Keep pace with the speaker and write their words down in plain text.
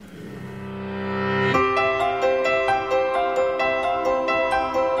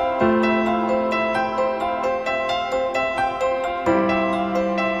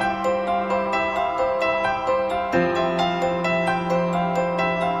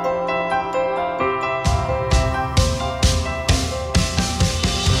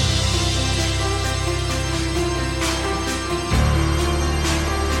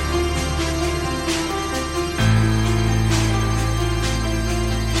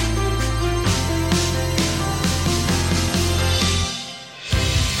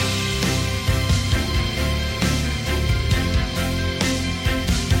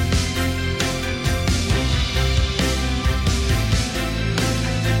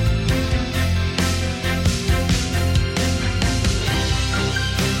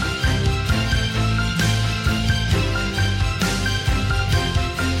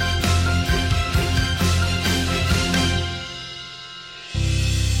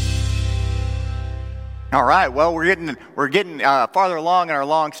All right, well, we're getting farther along in our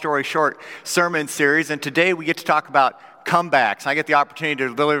long story short sermon series, and today we get to talk about comebacks. I get the opportunity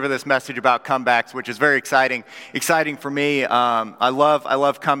to deliver this message about comebacks, which is very exciting for me. I love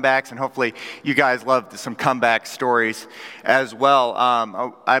comebacks, and hopefully you guys love some comeback stories as well.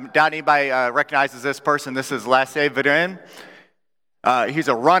 I doubt anybody recognizes this person. This is Lasse Viren. He's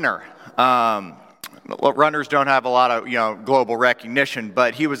a runner. Runners don't have a lot of global recognition,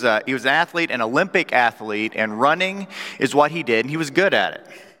 but he was an athlete, an Olympic athlete, and running is what he did, and he was good at it.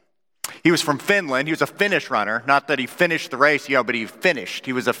 He was from Finland. He was a Finnish runner. Not that he finished the race, but he finished.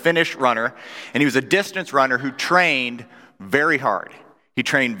 He was a Finnish runner, and he was a distance runner who trained very hard. He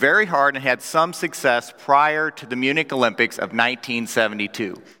trained very hard and had some success prior to the Munich Olympics of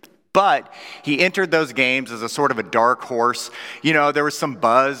 1972. But he entered those games as a sort of a dark horse. There was some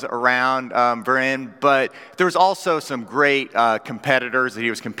buzz around Viren, but there was also some great competitors that he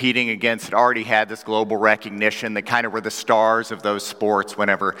was competing against that already had this global recognition that kind of were the stars of those sports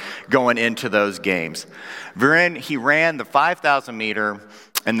whenever going into those games. Viren, he ran the 5,000 meter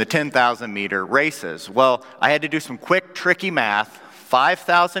and the 10,000 meter races. Well, I had to do some quick, tricky math.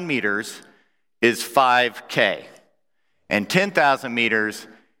 5,000 meters is 5K, and 10,000 meters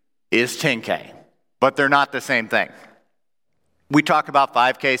is 10K, but they're not the same thing. We talk about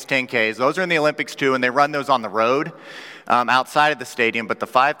 5Ks, 10Ks. Those are in the Olympics too, and they run those on the road outside of the stadium, but the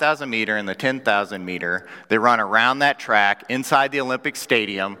 5,000 meter and the 10,000 meter, they run around that track inside the Olympic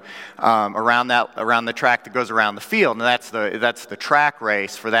Stadium, around the track that goes around the field, and that's the track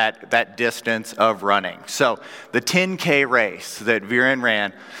race for that distance of running. So the 10K race that Viren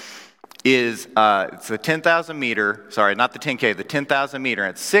ran is it's the 10,000 meter, sorry, not the 10K, the 10,000 meter, and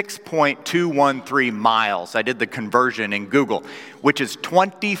it's 6.213 miles. I did the conversion in Google, which is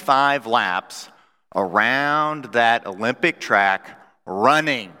 25 laps around that Olympic track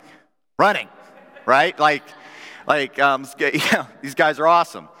running, right? These guys are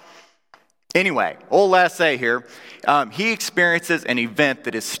awesome. Anyway, old Lasse here, he experiences an event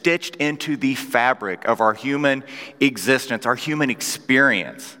that is stitched into the fabric of our human existence, our human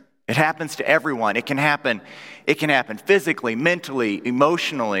experience. It happens to everyone. It can happen physically, mentally,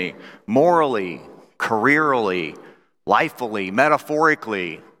 emotionally, morally, careerally, lifely,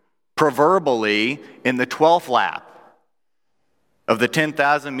 metaphorically, proverbially, in the 12th lap of the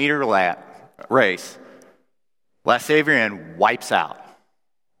 10,000 meter race. Lasse Viren wipes out.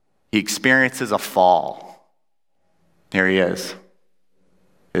 He experiences a fall. Here he is,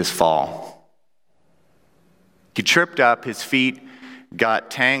 his fall. He tripped up, his feet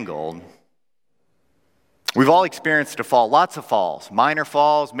got tangled. We've all experienced a fall, lots of falls, minor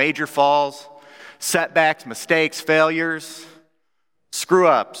falls, major falls, setbacks, mistakes, failures,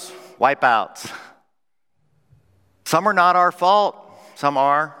 screw-ups, wipeouts. Some are not our fault, some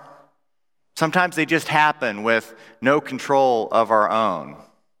are. Sometimes they just happen with no control of our own.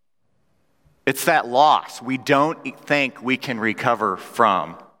 It's that loss we don't think we can recover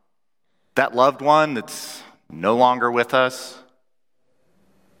from. That loved one that's no longer with us.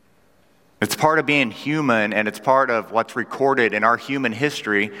 It's part of being human, and it's part of what's recorded in our human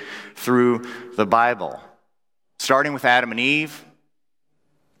history through the Bible. Starting with Adam and Eve,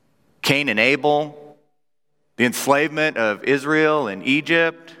 Cain and Abel, the enslavement of Israel and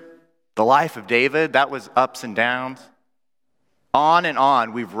Egypt, the life of David, that was ups and downs. On and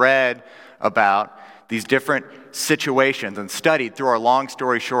on, we've read about these different situations and studied through our long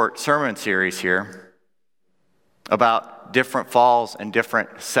story short sermon series here about different falls and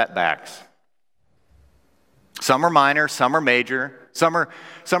different setbacks. Some are minor, some are major, some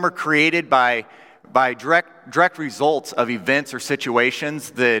are created by direct results of events or situations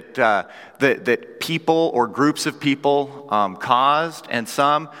that people or groups of people caused, and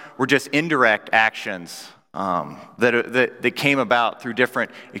some were just indirect actions that came about through different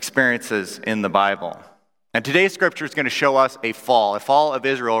experiences in the Bible. And today's scripture is going to show us a fall of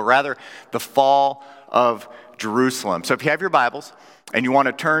Israel, or rather the fall of Jerusalem. So if you have your Bibles and you want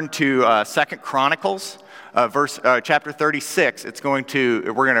to turn to 2 Chronicles, chapter 36, we're going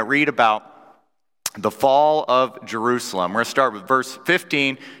to read about the fall of Jerusalem. We're going to start with verse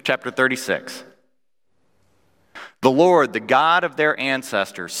 15, chapter 36. The Lord, the God of their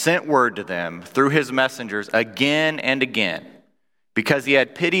ancestors, sent word to them through his messengers again and again, because he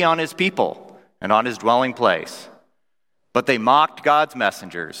had pity on his people and on his dwelling place. But they mocked God's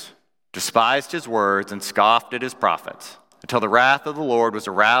messengers, despised his words, and scoffed at his prophets, until the wrath of the Lord was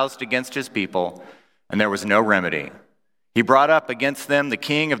aroused against his people, and there was no remedy. He brought up against them the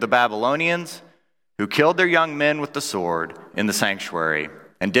king of the Babylonians, who killed their young men with the sword in the sanctuary,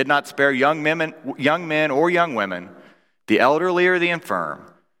 and did not spare young men or young women, the elderly or the infirm,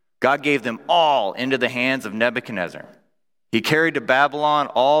 God gave them all into the hands of Nebuchadnezzar. He carried to Babylon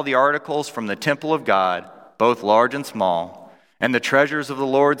all the articles from the temple of God, both large and small, and the treasures of the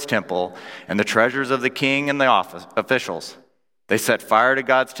Lord's temple, and the treasures of the king and the officials. They set fire to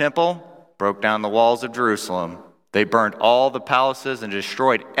God's temple, broke down the walls of Jerusalem. They burned all the palaces and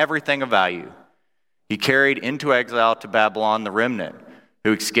destroyed everything of value. He carried into exile to Babylon the remnant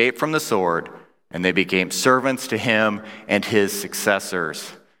who escaped from the sword, and they became servants to him and his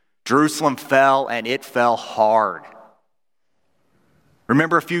successors. Jerusalem fell, and it fell hard.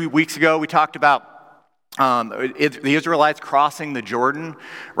 Remember a few weeks ago we talked about the Israelites crossing the Jordan,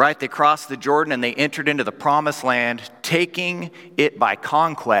 right? They crossed the Jordan and they entered into the promised land, taking it by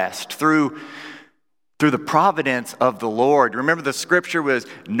conquest through the providence of the Lord. Remember the scripture was,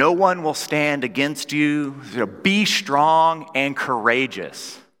 no one will stand against you. Be strong and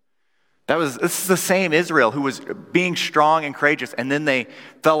courageous. This is the same Israel who was being strong and courageous, and then they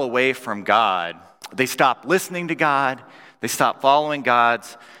fell away from God. They stopped listening to God. They stopped following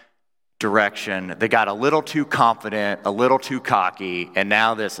God's direction. They got a little too confident, a little too cocky, and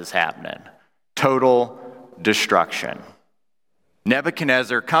now this is happening. Total destruction.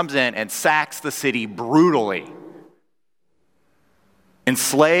 Nebuchadnezzar comes in and sacks the city brutally,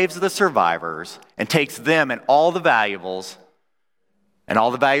 enslaves the survivors, and takes them and all the valuables and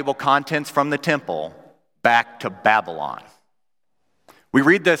all the valuable contents from the temple back to Babylon. We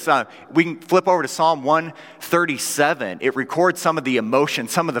read this, we can flip over to Psalm 137. It records some of the emotion,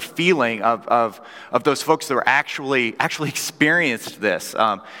 some of the feeling of those folks that were actually experienced this.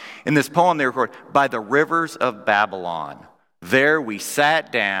 In this poem, they record, by the rivers of Babylon, there we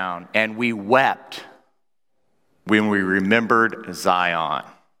sat down and we wept when we remembered Zion.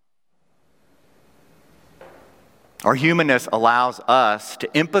 Our humanness allows us to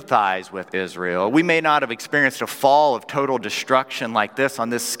empathize with Israel. We may not have experienced a fall of total destruction like this on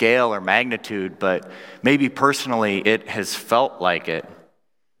this scale or magnitude, but maybe personally it has felt like it.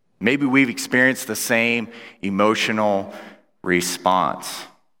 Maybe we've experienced the same emotional response.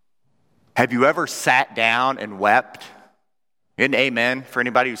 Have you ever sat down and wept? An amen for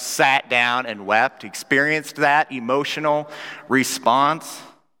anybody who sat down and wept, experienced that emotional response?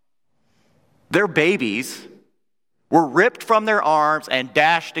 Their babies were ripped from their arms and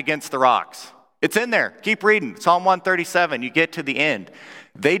dashed against the rocks. It's in there. Keep reading. Psalm 137, you get to the end.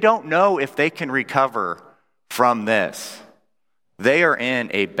 They don't know if they can recover from this. They are in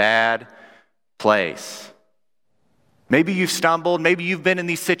a bad place. Maybe you've stumbled. Maybe you've been in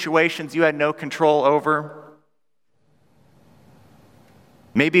these situations you had no control over.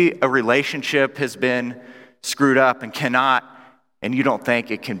 Maybe a relationship has been screwed up and you don't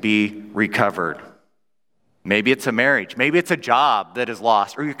think it can be recovered. Maybe it's a marriage. Maybe it's a job that is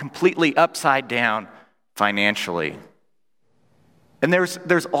lost, or you're completely upside down financially. And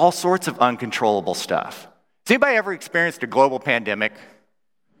there's all sorts of uncontrollable stuff. Has anybody ever experienced a global pandemic?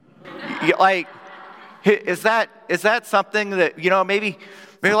 Is that something that, maybe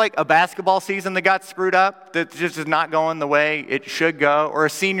like a basketball season that got screwed up, that just is not going the way it should go, or a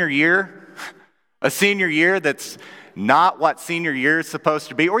senior year that's not what senior year is supposed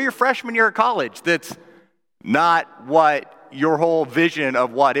to be, or your freshman year of college that's not what your whole vision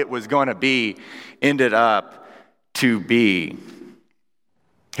of what it was going to be ended up to be.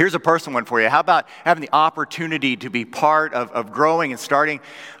 Here's a personal one for you. How about having the opportunity to be part of growing and starting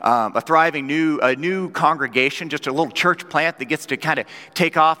a thriving new congregation, just a little church plant that gets to kind of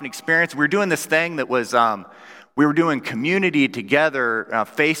take off and experience. We were doing this thing that was, we were doing community together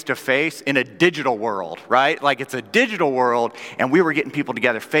face to face in a digital world, right? Like it's a digital world, and we were getting people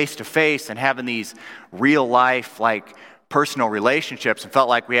together face to face and having these real life, like personal relationships, and felt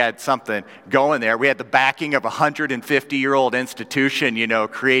like we had something going there. We had the backing of a 150-year-old institution,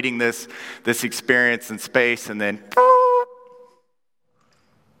 creating this experience in space, and then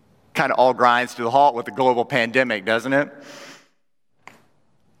kind of all grinds to a halt with the global pandemic, doesn't it?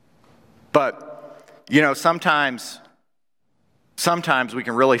 But, sometimes we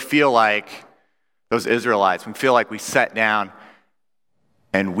can really feel like those Israelites. We feel like we sat down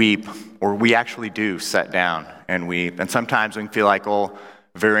and weep, or we actually do sit down and weep. And sometimes we can feel like,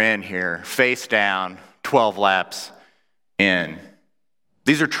 we're in here, face down, 12 laps in.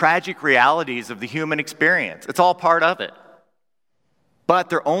 These are tragic realities of the human experience. It's all part of it. But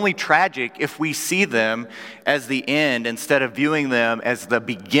they're only tragic if we see them as the end instead of viewing them as the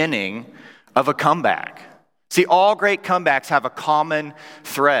beginning of a comeback. See, all great comebacks have a common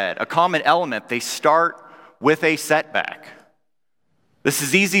thread, a common element. They start with a setback. This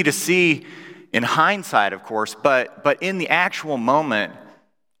is easy to see in hindsight, of course, but in the actual moment,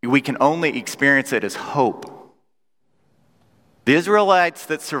 we can only experience it as hope. The Israelites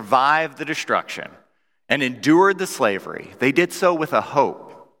that survived the destruction and endured the slavery, they did so with a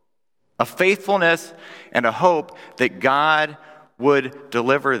hope, a faithfulness and a hope that God would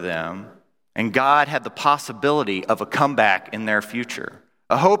deliver them, and God had the possibility of a comeback in their future.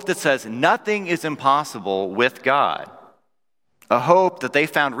 A hope that says nothing is impossible with God. A hope that they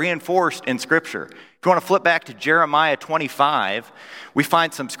found reinforced in Scripture. If you want to flip back to Jeremiah 25, we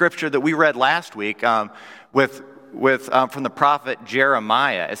find some Scripture that we read last week from the prophet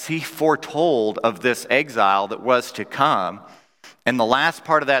Jeremiah as he foretold of this exile that was to come. And the last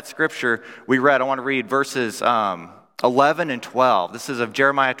part of that Scripture we read, I want to read verses 11 and 12. This is of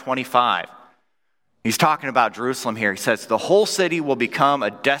Jeremiah 25. He's talking about Jerusalem here. He says, "The whole city will become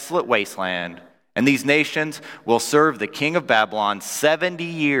a desolate wasteland, and these nations will serve the king of Babylon 70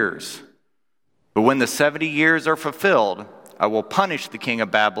 years. But when the 70 years are fulfilled, I will punish the king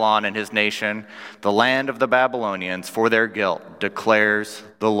of Babylon and his nation, the land of the Babylonians, for their guilt, declares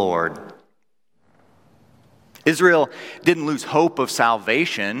the Lord." Israel didn't lose hope of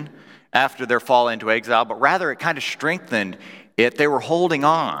salvation after their fall into exile, but rather it kind of strengthened it. They were holding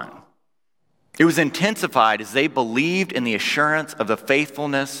on. It was intensified as they believed in the assurance of the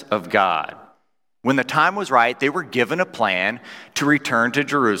faithfulness of God. When the time was right, they were given a plan to return to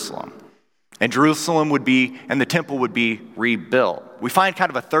Jerusalem. And Jerusalem would be, and the temple would be rebuilt. We find kind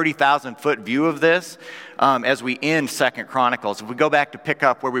of a 30,000-foot view of this as we end 2 Chronicles. If we go back to pick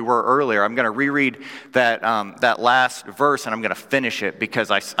up where we were earlier, I'm going to reread that last verse, and I'm going to finish it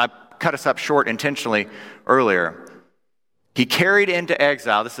because I cut us up short intentionally earlier. He carried into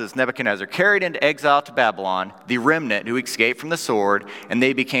exile, this is Nebuchadnezzar, carried into exile to Babylon the remnant who escaped from the sword, and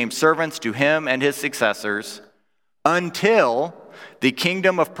they became servants to him and his successors until the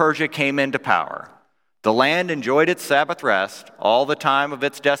kingdom of Persia came into power. The land enjoyed its Sabbath rest. All the time of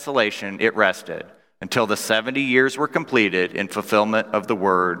its desolation it rested until the 70 years were completed in fulfillment of the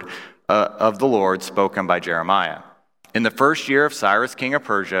word of the Lord spoken by Jeremiah. In the first year of Cyrus, king of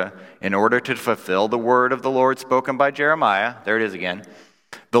Persia, in order to fulfill the word of the Lord spoken by Jeremiah, there it is again,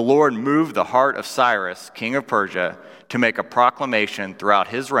 the Lord moved the heart of Cyrus, king of Persia, to make a proclamation throughout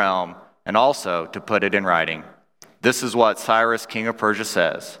his realm and also to put it in writing. This is what Cyrus, king of Persia,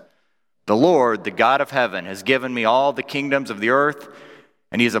 says. The Lord, the God of heaven, has given me all the kingdoms of the earth,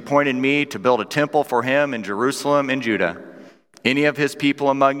 and he has appointed me to build a temple for him in Jerusalem and Judah. Any of his people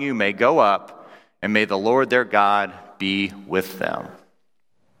among you may go up, and may the Lord their God be with them.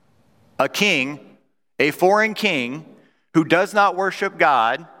 A king, a foreign king, who does not worship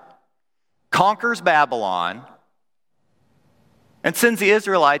God, conquers Babylon, and sends the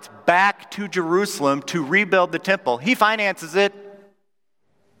Israelites back to Jerusalem to rebuild the temple. He finances it.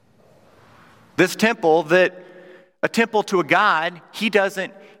 This temple a temple to a God he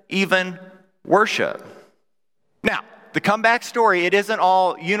doesn't even worship. Now, the comeback story, it isn't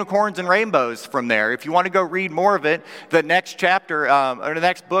all unicorns and rainbows from there. If you want to go read more of it, the next chapter, or the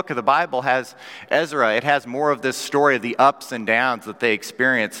next book of the Bible has Ezra. It has more of this story of the ups and downs that they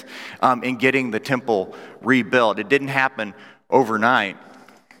experience in getting the temple rebuilt. It didn't happen overnight.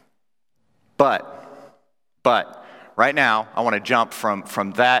 But right now, I want to jump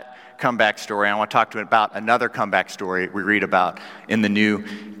from that comeback story. I want to talk to you about another comeback story we read about in the New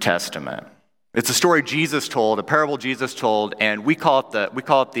Testament. It's a story Jesus told, a parable Jesus told, and we call it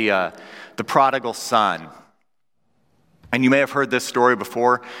the prodigal son. And you may have heard this story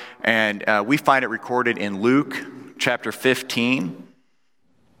before, and we find it recorded in Luke chapter 15.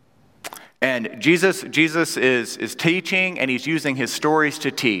 And Jesus is teaching, and he's using his stories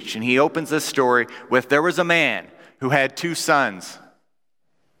to teach. And he opens this story with, there was a man who had 2 sons.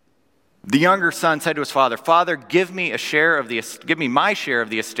 The younger son said to his father, "Father, give me my share of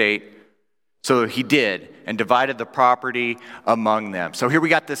the estate." So he did, and divided the property among them. So here we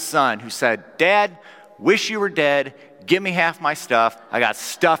got this son who said, "Dad, wish you were dead. Give me half my stuff. I got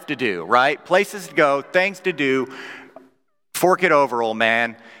stuff to do," right? Places to go, things to do. Fork it over, old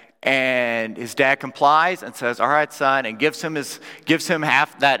man. And his dad complies and says, "All right, son," and gives him that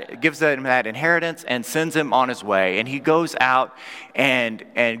inheritance and sends him on his way. And he goes out and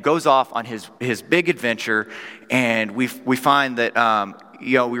goes off on his big adventure. And we find that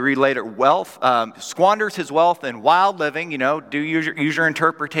we read later, squanders his wealth in wild living. Use your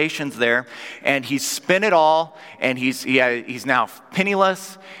interpretations there. And he's spent it all, and he's now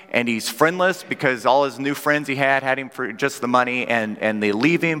penniless, and he's friendless because all his new friends he had him for just the money, and they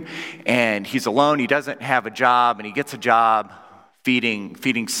leave him, and he's alone. He doesn't have a job, and he gets a job feeding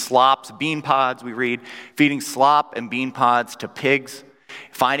bean pods. We read feeding slop and bean pods to pigs,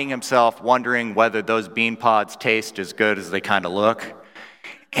 finding himself wondering whether those bean pods taste as good as they kind of look.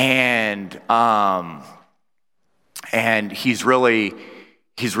 And and he's really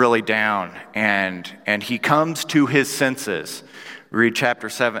down, and he comes to his senses. We read chapter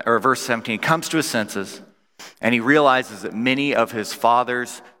 7 or verse 17. He comes to his senses, and he realizes that many of his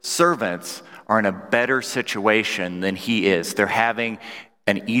father's servants are in a better situation than he is. They're having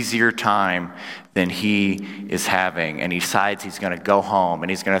an easier time than he is having, and he decides he's going to go home, and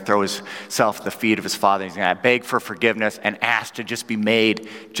he's going to throw himself at the feet of his father. He's going to beg for forgiveness and ask to just be made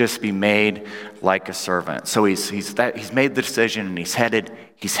like a servant. So he's made the decision, and he's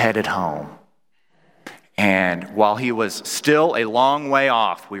headed home. And while he was still a long way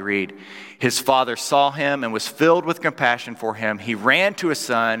off, we read, his father saw him and was filled with compassion for him. He ran to his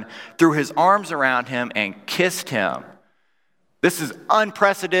son, threw his arms around him, and kissed him. This is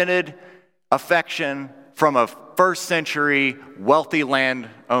unprecedented affection from a first century wealthy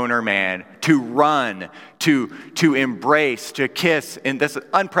landowner man to run, to embrace, to kiss. And this is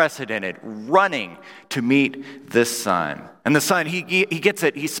unprecedented, running to meet this son. And the son, he gets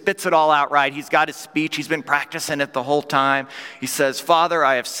it. He spits it all out right. He's got his speech. He's been practicing it the whole time. He says, Father,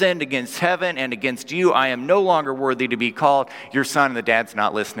 I have sinned against heaven and against you. I am no longer worthy to be called your son. And the dad's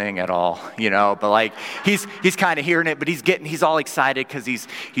not listening at all, but like he's kind of hearing it, but he's all excited because he's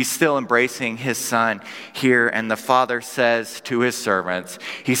still embracing his son here. And the father says to his servants,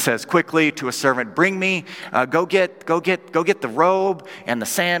 he says quickly to a servant, bring me, go get the robe and the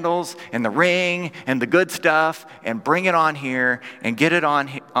sandals and the ring and the good stuff and bring it on here and get it on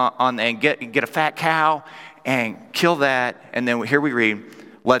and get a fat cow and kill that. And then here we read,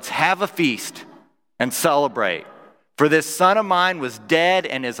 let's have a feast and celebrate. For this son of mine was dead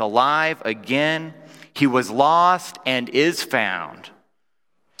and is alive again. He was lost and is found.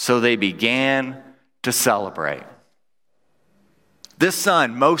 So they began to celebrate. This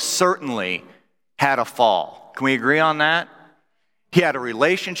son most certainly had a fall. Can we agree on that? He had a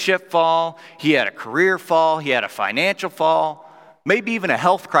relationship fall, he had a career fall, he had a financial fall, maybe even a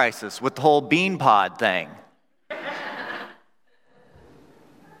health crisis with the whole bean pod thing.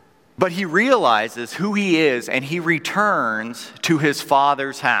 But he realizes who he is, and he returns to his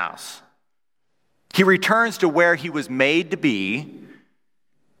father's house. He returns to where he was made to be.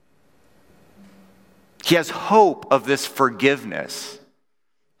 He has hope of this forgiveness,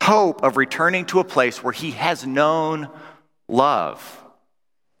 hope of returning to a place where he has known love.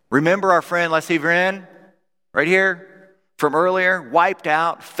 Remember our friend Les Ivrin, right here from earlier, wiped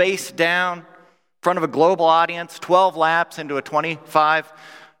out, face down, in front of a global audience, 12 laps into a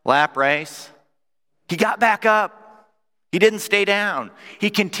 25-lap race. He got back up. He didn't stay down. He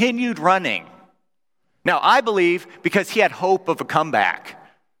continued running. Now, I believe because he had hope of a comeback,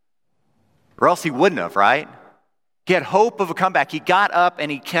 or else he wouldn't have, right? He had hope of a comeback. He got up and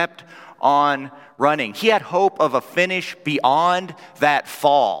he kept on running. He had hope of a finish beyond that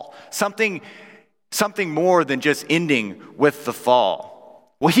fall. Something more than just ending with the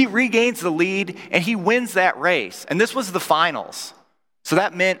fall. Well, he regains the lead and he wins that race. And this was the finals. So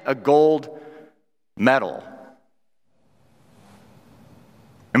that meant a gold medal.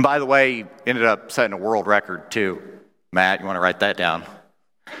 And by the way, he ended up setting a world record too. Matt, you want to write that down?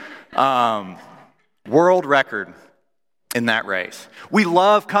 World record in that race. We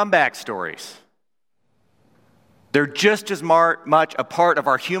love comeback stories. They're just as much a part of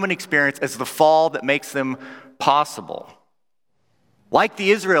our human experience as the fall that makes them possible. Like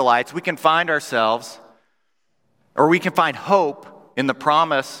the Israelites, we can find ourselves, or we can find hope in the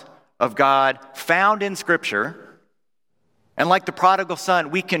promise of God found in Scripture. And like the prodigal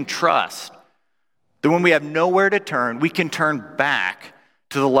son, we can trust that when we have nowhere to turn, we can turn back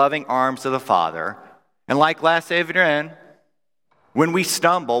to the loving arms of the Father. And like last Ivrin, when we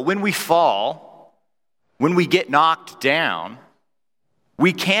stumble, when we fall, when we get knocked down,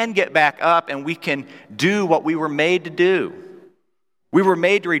 we can get back up and we can do what we were made to do. We were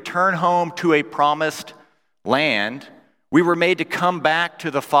made to return home to a promised land. We were made to come back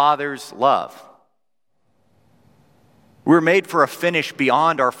to the Father's love. We were made for a finish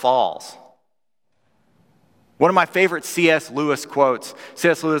beyond our falls. One of my favorite C.S. Lewis quotes,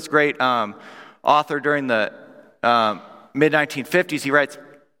 C.S. Lewis, great author during the mid-1950s, he writes,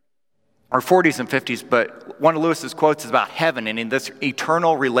 or 40s and 50s, but one of Lewis's quotes is about heaven and in this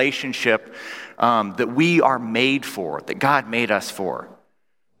eternal relationship that we are made for, that God made us for.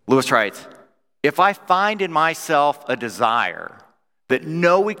 Lewis writes, if I find in myself a desire that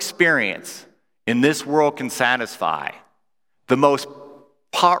no experience in this world can satisfy, the most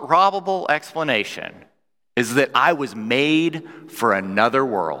probable explanation is that I was made for another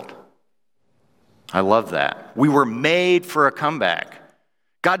world. I love that. We were made for a comeback.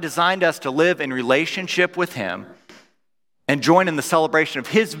 God designed us to live in relationship with Him and join in the celebration of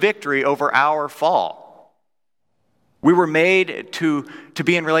His victory over our fall. We were made to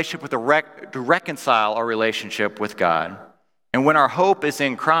be in relationship with to reconcile our relationship with God. And when our hope is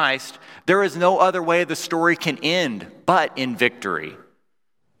in Christ, there is no other way the story can end but in victory.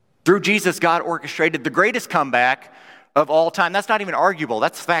 Through Jesus, God orchestrated the greatest comeback of all time. That's not even arguable.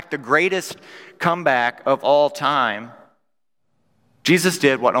 That's, in fact, the greatest comeback of all time. Jesus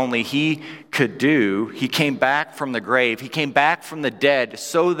did what only he could do. He came back from the grave. He came back from the dead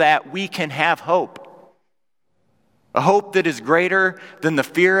so that we can have hope. A hope that is greater than the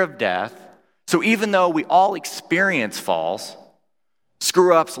fear of death. So even though we all experience falls,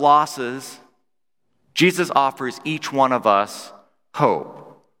 screw-ups, losses, Jesus offers each one of us hope.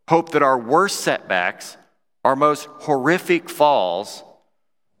 Hope that our worst setbacks, our most horrific falls,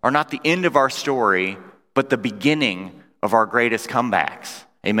 are not the end of our story, but the beginning of our greatest comebacks.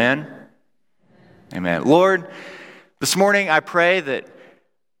 Amen? Amen. Lord, this morning I pray that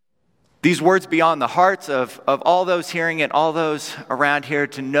these words be on the hearts of all those hearing it, all those around here,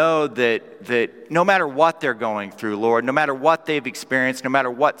 to know that no matter what they're going through, Lord, no matter what they've experienced, no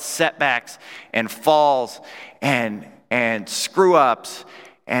matter what setbacks and falls and screw-ups,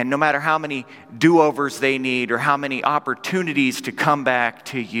 and no matter how many do-overs they need or how many opportunities to come back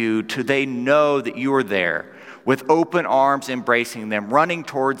to you, they know that you are there with open arms, embracing them, running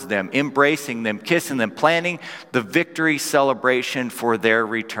towards them, embracing them, kissing them, planning the victory celebration for their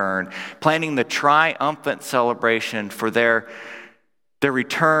return, planning the triumphant celebration for their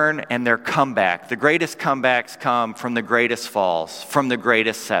return and their comeback. The greatest comebacks come from the greatest falls, from the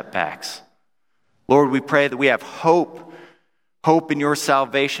greatest setbacks. Lord, we pray that we have hope in your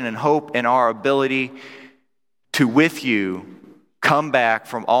salvation and hope in our ability to, with you, come back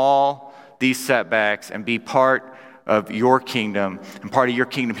from all these setbacks and be part of your kingdom and part of your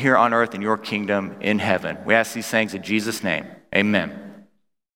kingdom here on earth and your kingdom in heaven. We ask these things in Jesus' name. Amen.